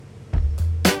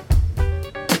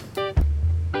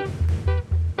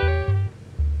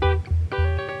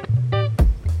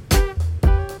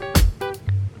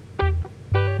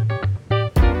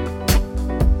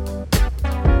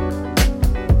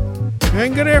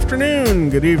And good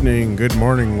afternoon, good evening, good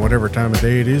morning, whatever time of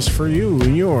day it is for you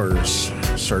and yours.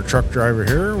 Sir Truck Driver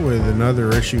here with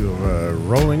another issue of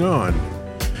Rolling On.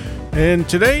 And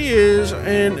today is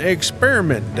an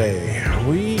experiment day.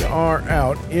 We are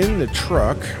out in the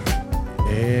truck,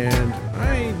 and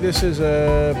this is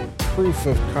a proof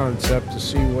of concept to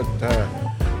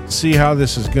see how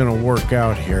this is going to work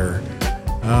out here.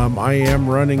 I am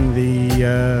running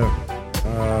the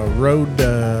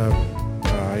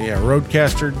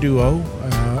Rodecaster Duo,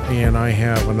 and I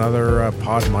have another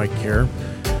pod mic here,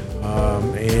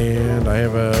 and I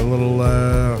have a little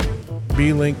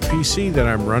B-Link PC that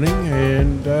I'm running,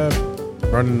 and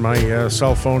running my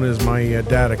cell phone as my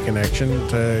data connection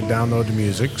to download the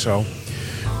music. So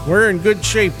we're in good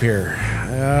shape here.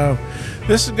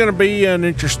 This is going to be an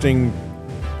interesting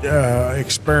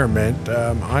experiment.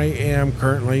 I am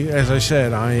currently, as I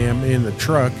said, I am in the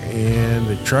truck, and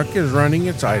the truck is running,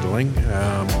 it's idling.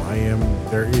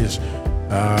 There is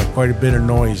quite a bit of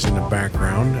noise in the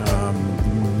background.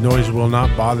 Noise will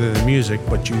not bother the music,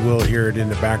 but you will hear it in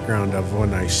the background of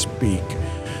when I speak.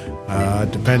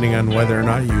 Depending on whether or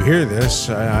not you hear this,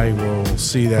 I will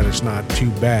see that it's not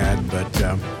too bad, but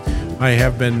I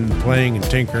have been playing and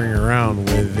tinkering around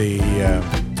with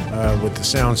the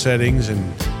sound settings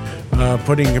and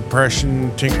putting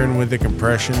compression, tinkering with the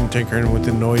compression, tinkering with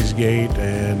the noise gate,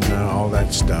 and all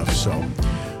that stuff. So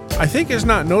I think it's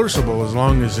not noticeable as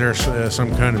long as there's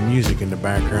some kind of music in the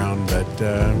background, but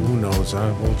who knows?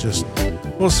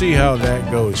 We'll see how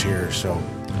that goes here. So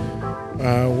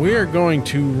we are going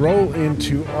to roll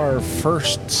into our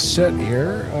first set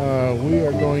here. We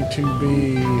are going to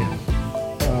be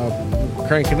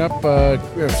cranking up.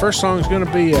 First song is going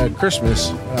to be a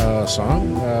Christmas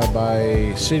song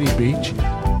by City Beach.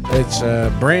 It's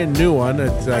a brand new one.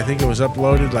 I think it was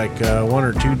uploaded like 1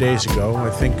 or 2 days ago. I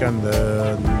think on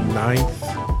the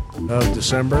 9th of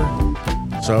December.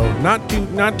 So not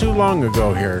too long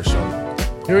ago here. So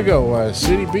here we go.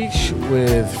 City Beach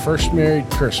with First Married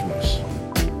Christmas.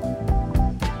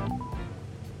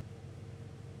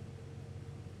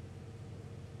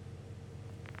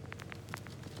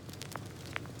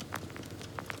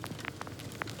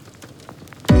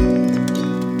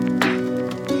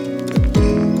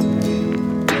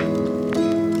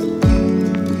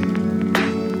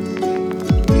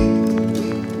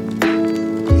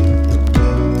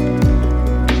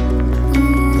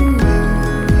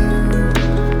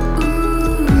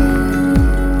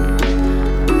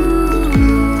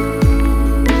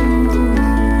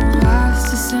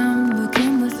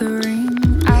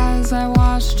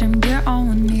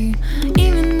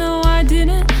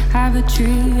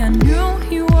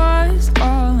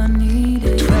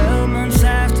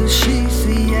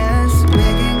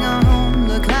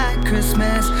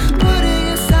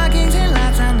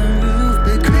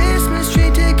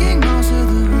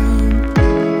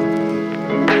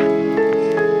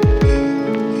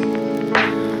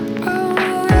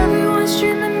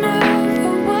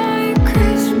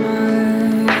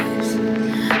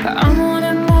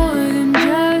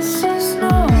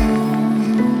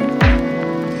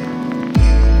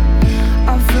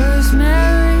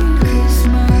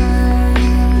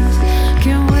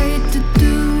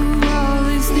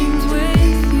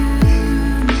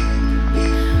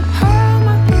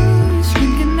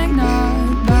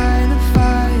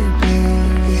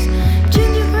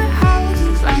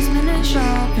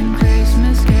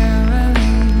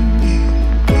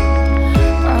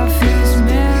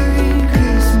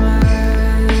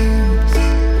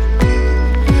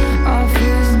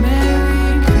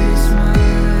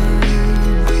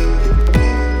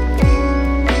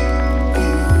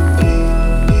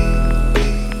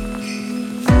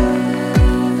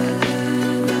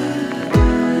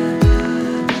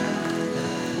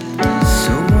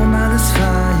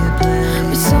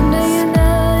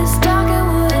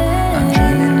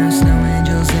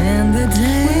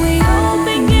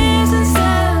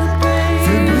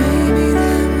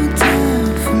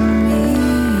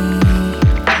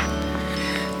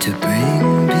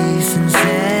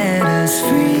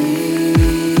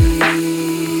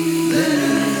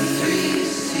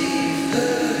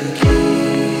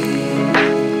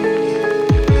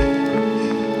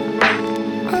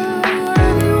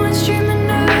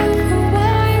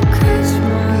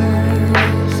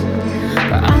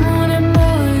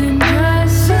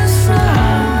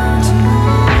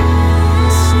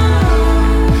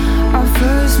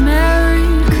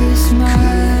 Merry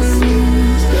Christmas.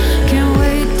 Can't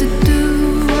wait to do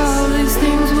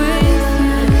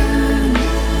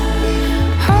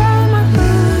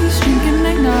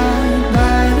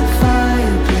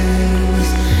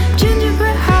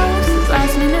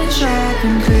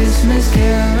Christmas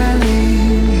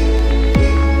caroling,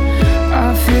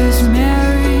 our first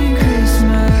Merry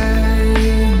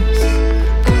Christmas,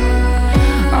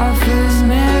 our first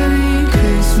Merry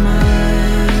Christmas.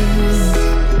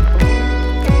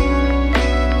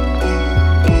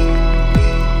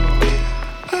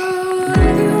 Oh,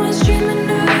 everyone's dreaming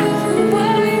of a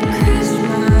white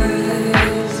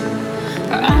Christmas.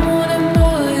 I want it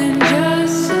more than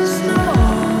just the snow.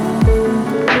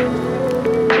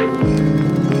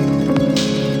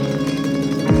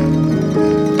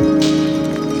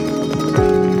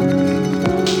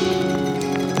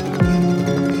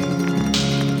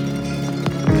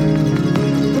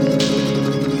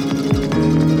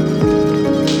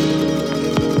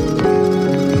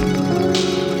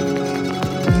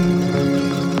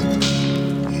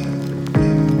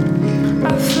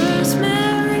 Our first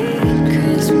Merry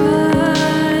Christmas.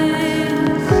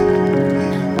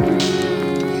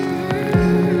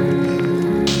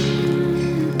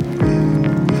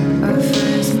 Our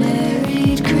first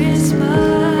Merry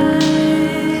Christmas.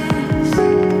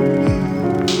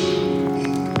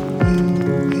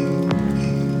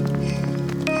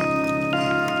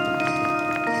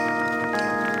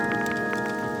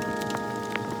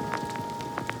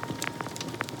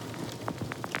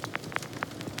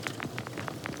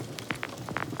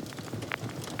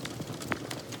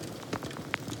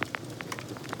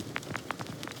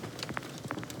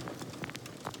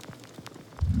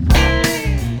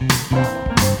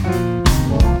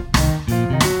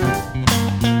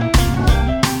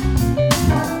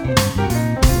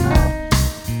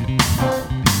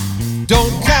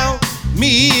 Don't count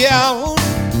me out.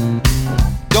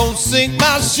 Don't sink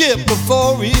my ship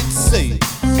before it's sails.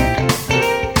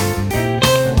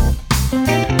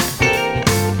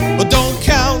 Don't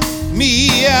count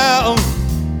me out.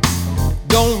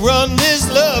 Don't run this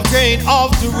love train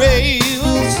off the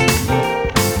rails.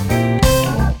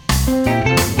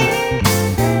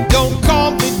 Don't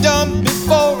call me done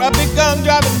before I begun.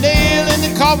 Drive a nail in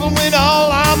the coffin when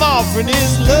all I'm offering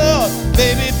is love.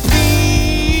 Baby,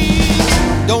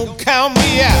 please don't count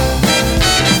me out.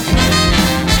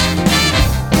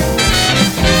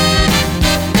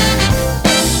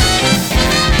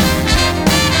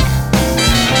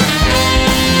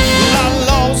 Well, I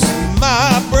lost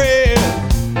my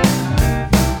breath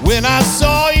when I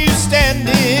saw you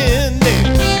standing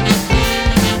there.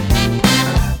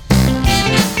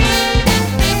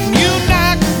 You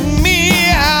knocked me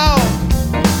out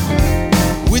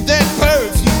with that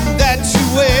perfume that you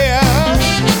wear.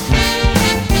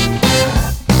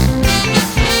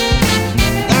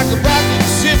 Like a rocket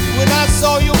ship when I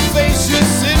saw your face, you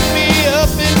sent me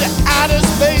up into outer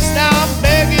space. Now I'm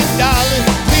begging, darling,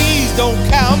 please don't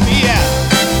count me out.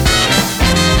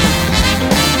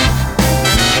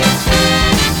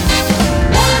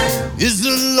 Is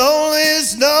the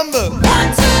loneliest number. 1, 2,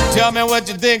 Tell me what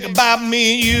you think about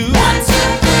me and you. 1, 2,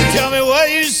 3. Tell me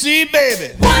what you see,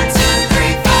 baby. 1, 2, 3, 4.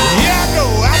 Here I go,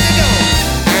 out the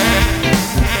door.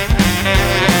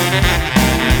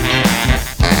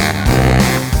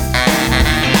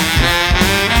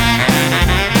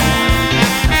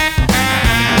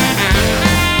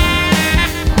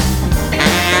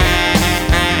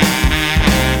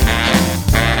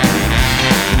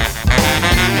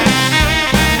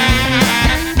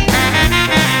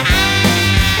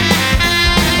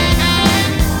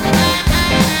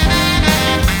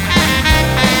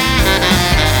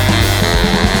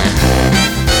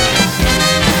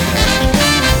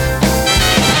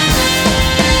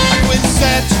 When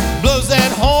Satch blows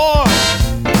that horn,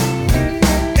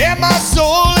 and my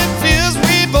soul it feels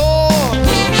reborn.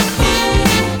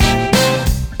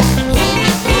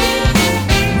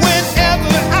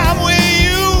 Whenever I'm with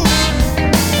you,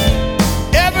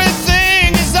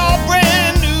 everything is all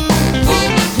brand new.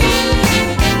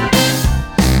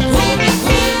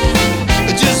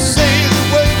 Just say the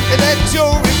word and at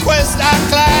your request I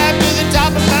climb to the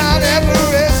top of Mount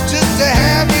Everest just to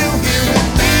have you here with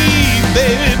me,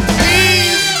 baby.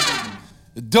 Please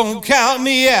don't count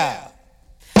me out.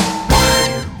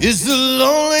 It's the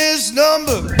loneliest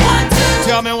number. 1, 2,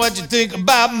 Tell me what you think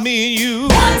about me and you. 1,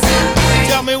 2, 3.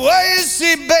 Tell me what you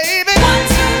see, baby. 1, 2,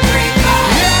 3, 4.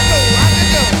 Here I go, out the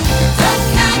door. Don't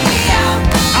count me out.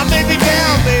 I may be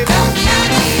down, baby, Don't count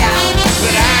me out.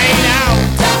 but I ain't out.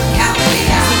 Don't count me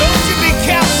So out. don't you be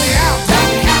counting me out.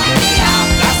 Don't count me out.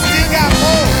 I still got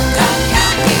more, Don't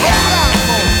count me a out. lot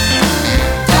more.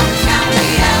 Don't count me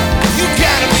out. You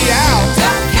counted me out,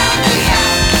 Don't count me out.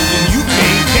 and you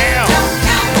can't count. Don't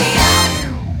count me out.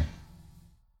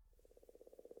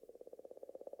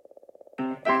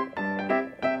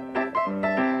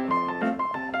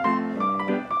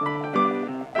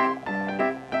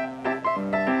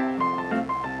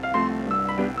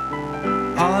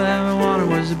 All I ever wanted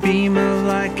was a beam of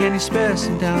light. Can you spare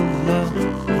some down below?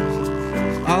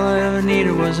 All I ever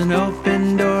needed was an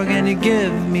open door. Can you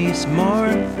give me some more?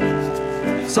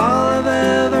 It's all I've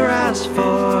ever asked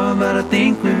for, but I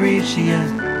think we've reached the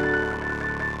end.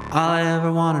 All I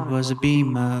ever wanted was a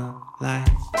beam of light.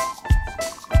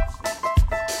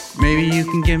 Maybe you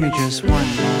can give me just one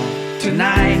more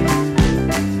tonight.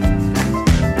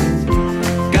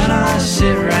 Gonna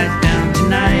sit right down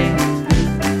tonight.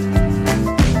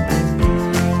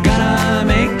 Gonna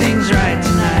make things right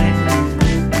tonight.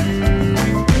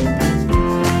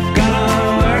 Gonna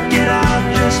work it out,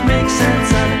 just make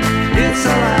sense of it. It's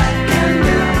all I can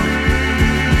do.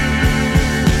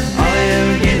 All I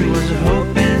ever gave was a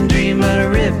hope and dream, but I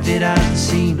ripped it out the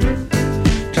seam.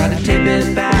 Tried to tape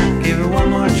it back, give it one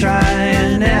more try,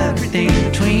 and everything in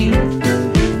between.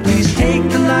 Please take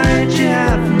the light you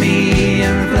have for me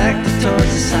and reflect it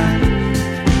towards the sun.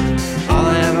 All I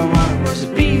ever wanted was a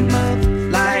beam of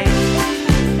light.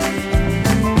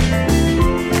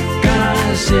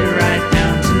 Gonna sit right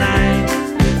down tonight.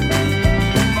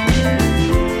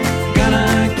 Gonna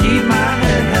keep my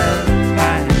head held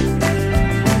high.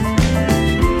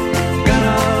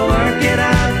 Gonna work it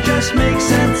out, just make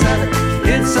sense of it.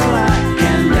 It's all I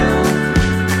can do.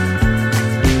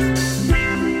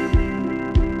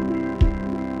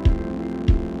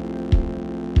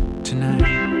 Tonight.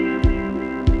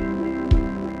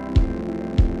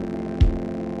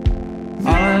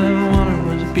 All I ever wanted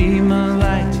was a beam of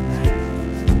light tonight.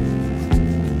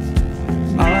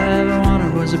 All I ever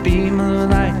wanted was a beam of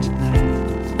light tonight.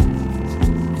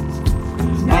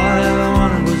 All I ever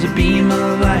wanted was a beam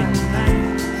of light tonight.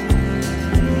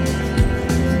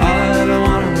 All I ever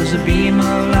wanted was a beam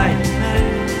of light.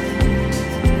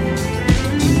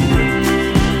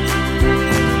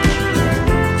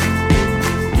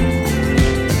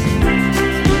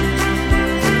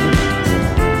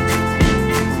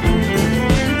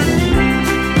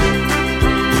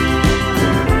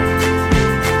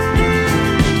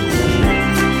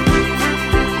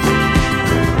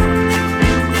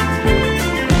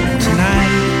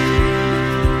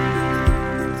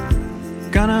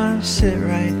 Gonna sit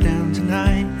right down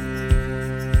tonight.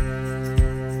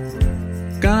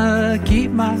 Gonna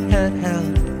keep my head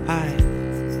held high.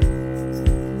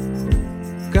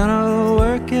 Gonna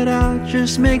work it out,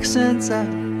 just make sense of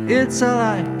it. It's all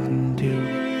I can do.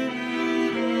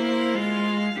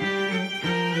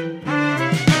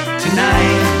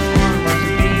 Tonight,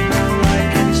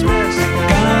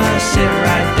 gonna sit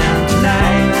right down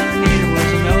tonight.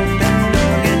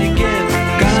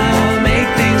 Gonna make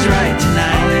things right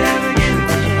tonight.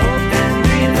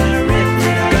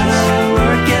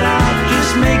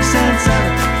 Make sense of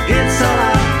it. It's all I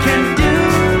can do.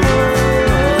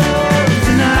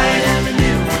 Tonight,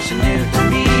 what's new to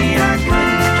me? I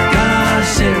couldn't try. Gonna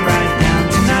sit right down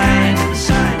tonight.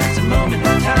 It's a moment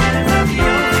in time. I'm the only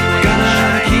way. Gonna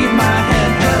keep my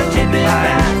head held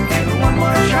high. Give it one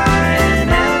more try and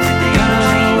everything. Gonna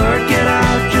work it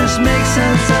out. Just make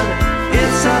sense of it.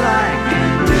 It's all I can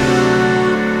do.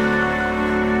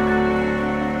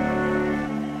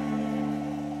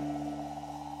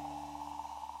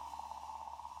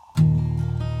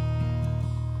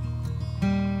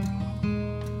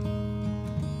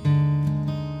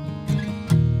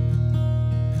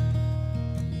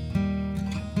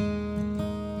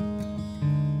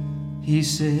 He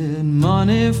said,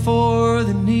 money for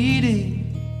the needy.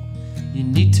 You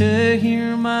need to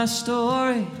hear my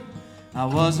story. I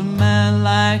was a man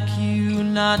like you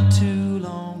not too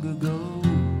long ago.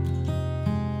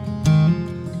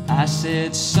 I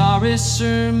said, sorry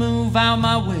sir, move out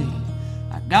my way.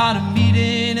 I got a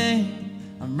meeting and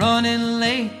I'm running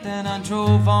late. Then I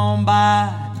drove on by,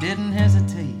 didn't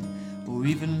hesitate or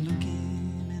even look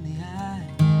him in the eye.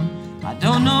 I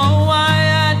don't know why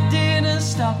I didn't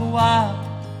stop a while,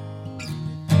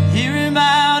 hear him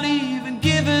out, even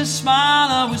give a smile.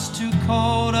 I was too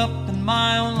caught up in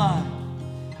my own life,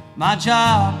 my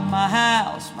job, my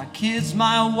house, my kids,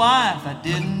 my wife. I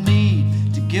didn't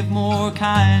need to give more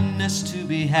kindness to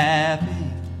be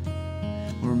happy,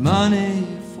 or money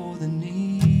for the needy.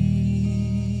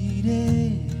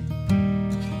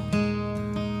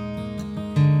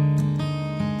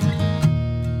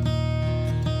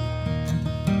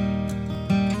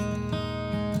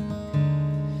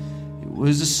 It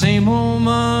was the same old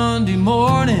Monday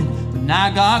morning when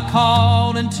I got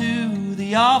called into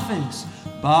the office.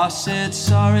 Boss said,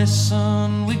 sorry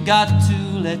son, we got to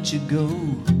let you go.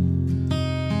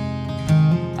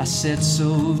 I said,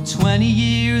 so 20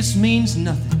 years means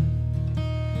nothing.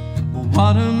 Well,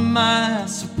 what am I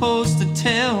supposed to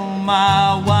tell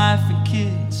my wife and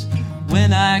kids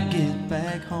when I get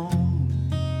back home?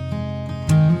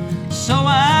 So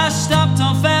I stopped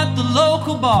off at the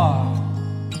local bar,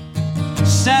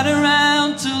 sat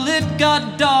around till it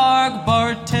got dark.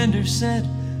 Bartender said,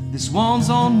 "This one's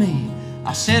on me."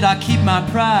 I said, "I keep my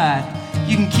pride,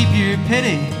 you can keep your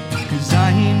pity, 'cause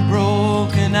I ain't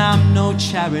broke and I'm no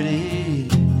charity,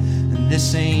 and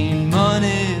this ain't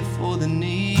money for the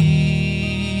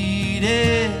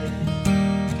needy."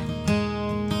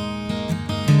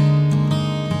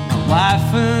 My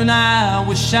wife and I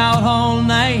would shout all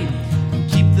night and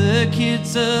keep the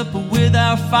kids up with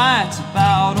our fights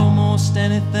about almost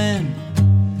anything,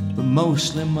 but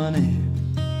mostly money.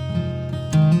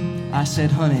 I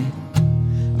said, "Honey,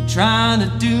 I'm trying to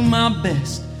do my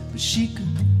best," but she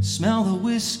could smell the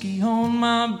whiskey on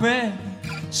my breath,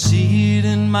 see it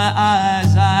in my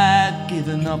eyes, I'd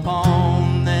given up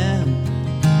on them.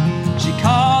 She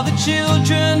called the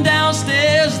children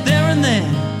downstairs there and then,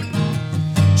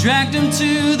 dragged them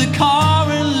to the car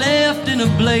and left in a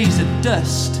blaze of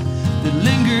dust that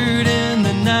lingered in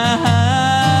the night.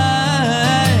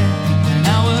 And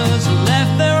I was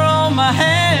left there on my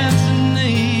hands and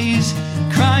knees,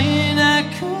 crying I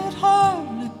could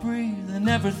hardly breathe. I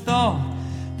never thought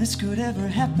this could ever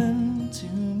happen to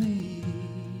me.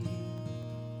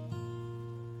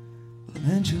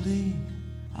 Eventually,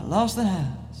 I lost the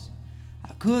house.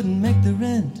 I couldn't make the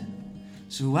rent,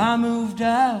 so I moved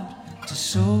out to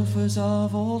sofas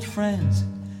of old friends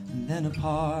and then a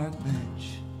park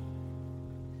bench.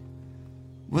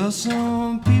 Well,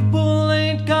 some people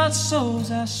ain't got souls,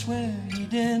 I swear. He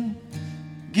didn't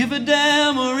give a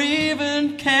damn or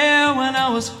even care when I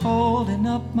was holding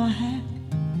up my hand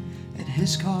at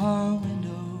his car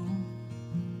window.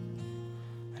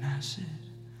 And I said,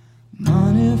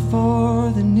 "Money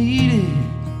for the needy,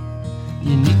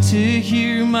 you need to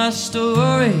hear my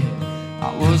story.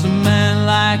 I was a man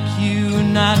like you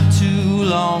not too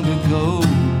long ago."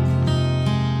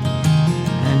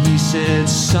 And he said,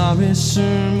 "Sorry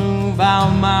sir, move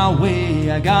out my way,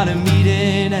 I got a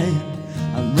meeting and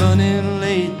I'm running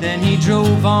late." Then he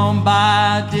drove on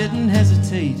by, didn't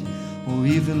hesitate or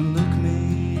even look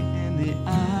me in the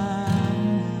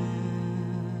eye.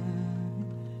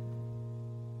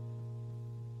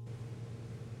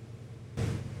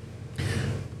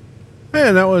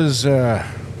 Man, that was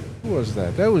who was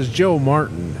that? That was Joe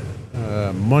Martin,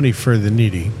 "Money for the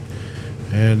Needy,"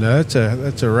 and that's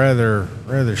a rather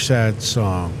sad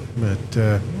song, but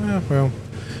well,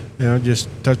 just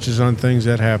touches on things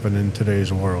that happen in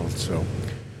today's world. So,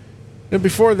 and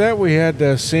before that, we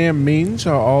had Sam Means,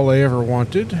 "All I Ever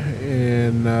Wanted,"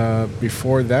 and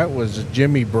before that was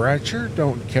Jimmy Bratcher,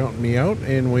 "Don't Count Me Out,"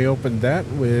 and we opened that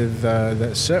with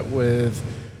that set with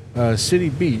City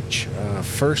Beach,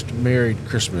 "First Married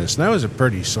Christmas." And that was a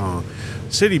pretty song.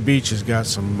 City Beach has got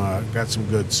some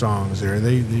good songs there.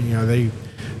 He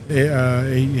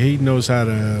knows how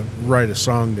to write a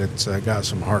song that's got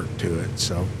some heart to it.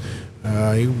 So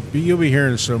you'll be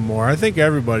hearing some more. I think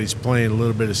everybody's playing a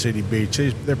little bit of City Beach.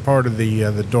 They're part of the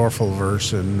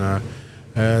Dorflverse, and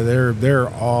they're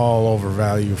all over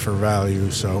value for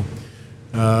value. So.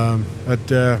 That's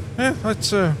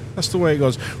the way it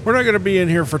goes. We're not going to be in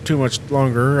here for too much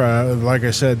longer. Like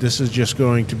I said, this is just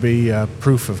going to be a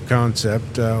proof of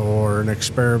concept or an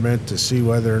experiment to see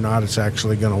whether or not it's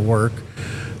actually going to work.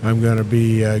 I'm going to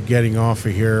be getting off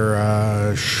of here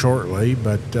shortly,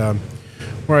 but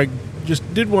where I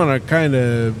just did want to kind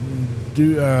of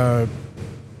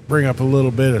bring up a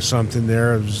little bit of something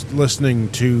there. I was listening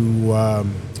to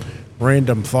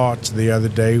Random Thoughts the other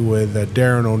day with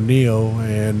Darren O'Neill,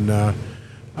 and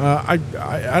I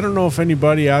don't know if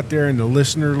anybody out there in the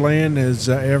listener land has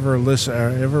ever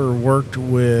worked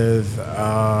with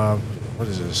what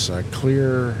is this?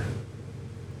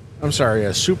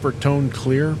 Supertone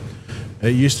Clear.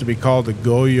 It used to be called the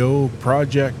Goyo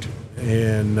Project,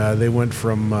 and they went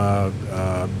from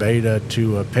beta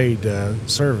to a paid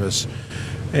service.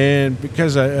 And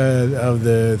because of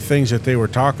the things that they were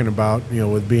talking about,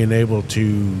 with being able to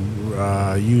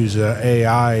use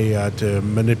AI to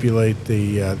manipulate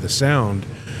the sound,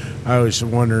 I was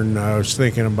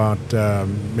thinking about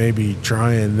maybe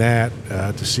trying that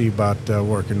to see about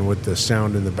working with the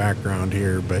sound in the background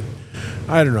here. But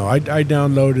I don't know. I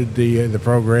downloaded the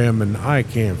program, and I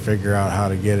can't figure out how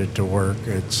to get it to work.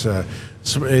 It's a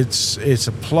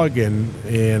plugin,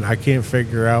 and I can't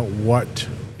figure out what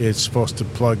it's supposed to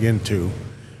plug into.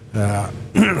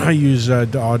 I use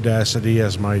Audacity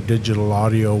as my digital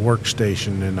audio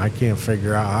workstation, and I can't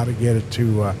figure out how to get it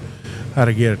to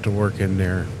work in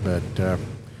there. But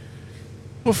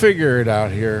we'll figure it out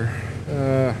here.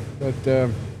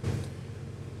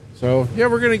 So yeah,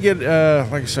 we're gonna get,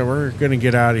 like I said, we're gonna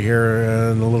get out of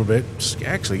here in a little bit. It's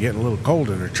actually getting a little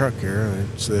cold in the truck here.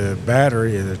 It's the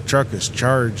battery. The truck is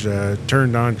charged,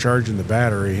 turned on, charging the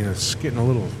battery, and it's getting a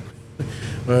little.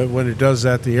 When it does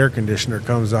that, the air conditioner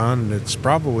comes on, and it's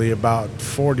probably about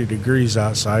 40 degrees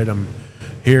outside. I'm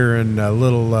here in a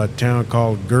little town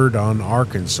called Gurdon,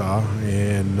 Arkansas,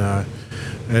 and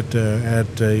at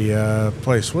a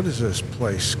place. What is this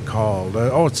place called?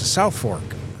 It's a South Fork.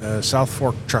 South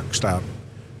Fork truck stop,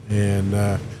 and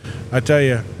I tell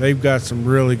you, they've got some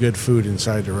really good food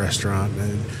inside the restaurant.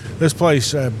 And this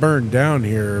place burned down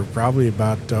here probably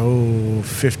about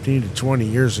 15 to 20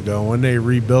 years ago. When they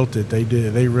rebuilt it,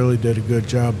 they really did a good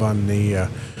job on the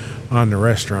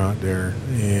restaurant there.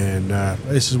 And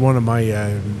this is one of my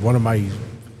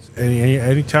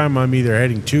anytime I'm either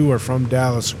heading to or from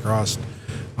Dallas across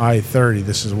I-30,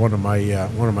 this is one of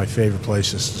my favorite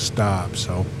places to stop.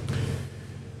 So.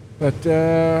 But,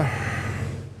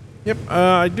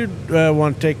 I do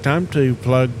want to take time to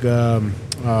plug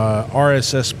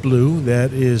RSS Blue.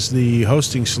 That is the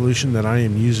hosting solution that I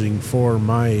am using for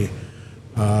my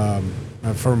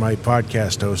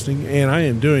podcast hosting, and I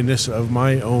am doing this of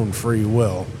my own free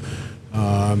will.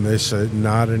 This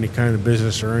not any kind of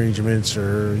business arrangements,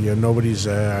 or nobody's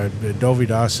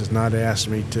Dovidas has not asked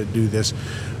me to do this.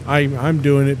 I'm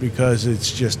doing it because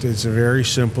it's a very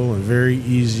simple and very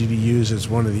easy to use. It's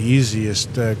one of the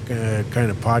easiest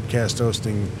kind of podcast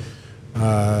hosting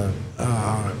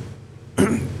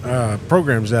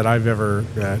programs that I've ever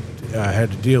had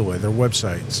to deal with, or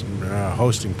websites,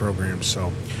 hosting programs.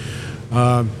 So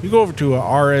you go over to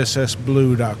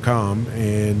rssblue.com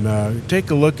and take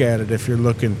a look at it if you're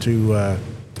looking to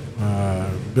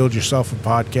build yourself a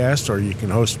podcast, or you can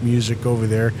host music over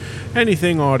there,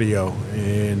 anything audio,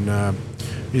 and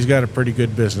he's got a pretty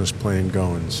good business plan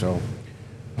going. So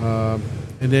and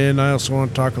then I also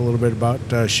want to talk a little bit about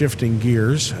shifting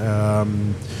gears.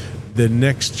 The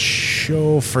next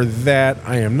show for that,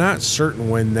 I am not certain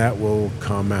when that will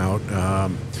come out.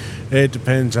 It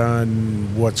depends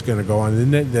on what's going to go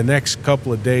on. The next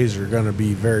couple of days are going to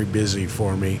be very busy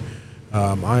for me.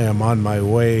 I am on my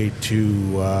way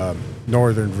to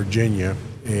Northern Virginia,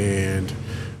 and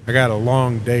I got a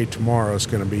long day tomorrow. It's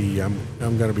going to be I'm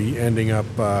going to be ending up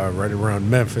right around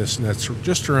Memphis, and that's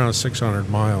just around 600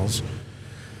 miles.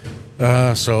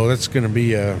 So that's going to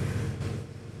be a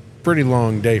pretty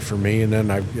long day for me, and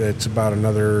then it's about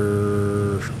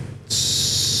another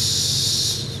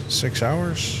 6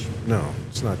 hours. No,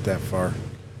 it's not that far.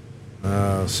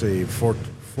 Let's see,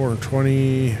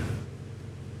 420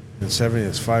 and 70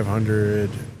 is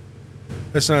 500.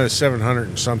 That's not 700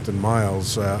 and something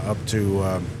miles up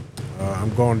to.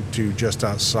 I'm going to just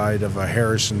outside of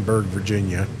Harrisonburg,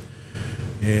 Virginia,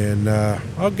 and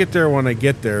I'll get there when I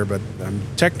get there. But I'm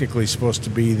technically supposed to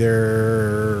be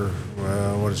there.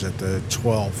 What is it? The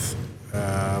 12th,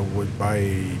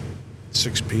 by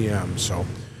 6 p.m. So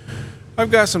I've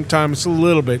got some time. It's a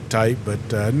little bit tight,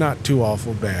 but not too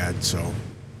awful bad. So.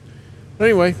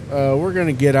 Anyway, we're going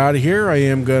to get out of here. I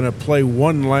am going to play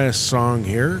one last song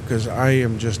here because I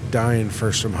am just dying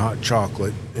for some hot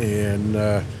chocolate. And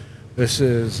this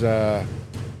is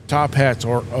Top Hats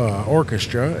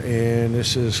Orchestra, and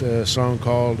this is a song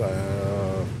called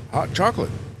Hot Chocolate.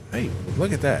 Hey,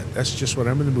 look at that. That's just what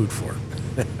I'm in the mood for.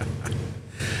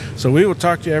 So we will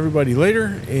talk to everybody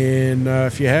later. And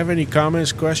if you have any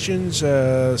comments, questions,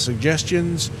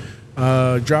 suggestions,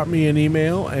 drop me an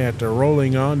email at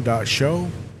rollingon.show.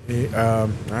 At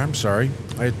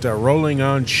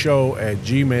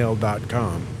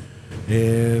rollingonshow@gmail.com.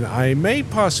 And I may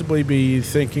possibly be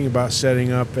thinking about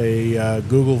setting up a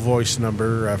Google Voice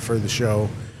number for the show.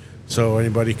 So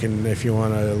anybody can, if you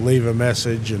want to leave a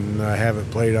message and have it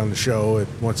played on the show,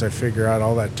 once I figure out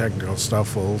all that technical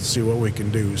stuff, we'll see what we can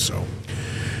do. So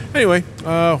anyway,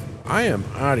 I am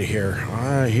out of here.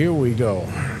 Here we go.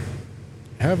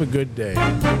 Have a good day.